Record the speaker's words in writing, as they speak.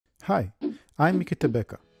Hi, I'm Miki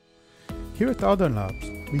Tebeka. Here at Outdoor Labs,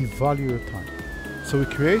 we value your time. So we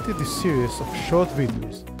created this series of short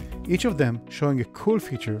videos, each of them showing a cool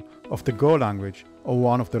feature of the Go language or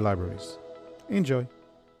one of the libraries. Enjoy!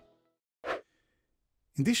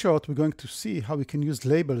 In this short, we're going to see how we can use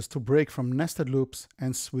labels to break from nested loops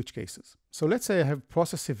and switch cases. So let's say I have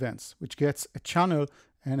process events, which gets a channel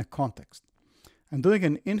and a context. I'm doing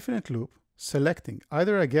an infinite loop, selecting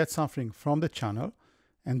either I get something from the channel,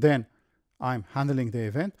 and then I'm handling the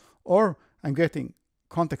event, or I'm getting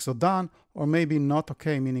context or done, or maybe not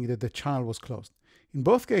okay, meaning that the channel was closed. In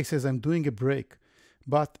both cases, I'm doing a break.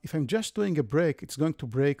 But if I'm just doing a break, it's going to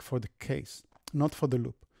break for the case, not for the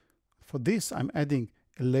loop. For this, I'm adding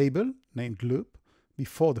a label named loop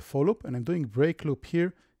before the for loop, and I'm doing break loop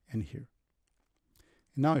here and here.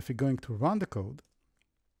 And now if we're going to run the code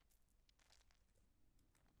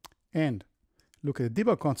and look at the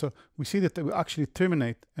debug console, we see that we actually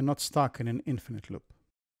terminate and not stuck in an infinite loop.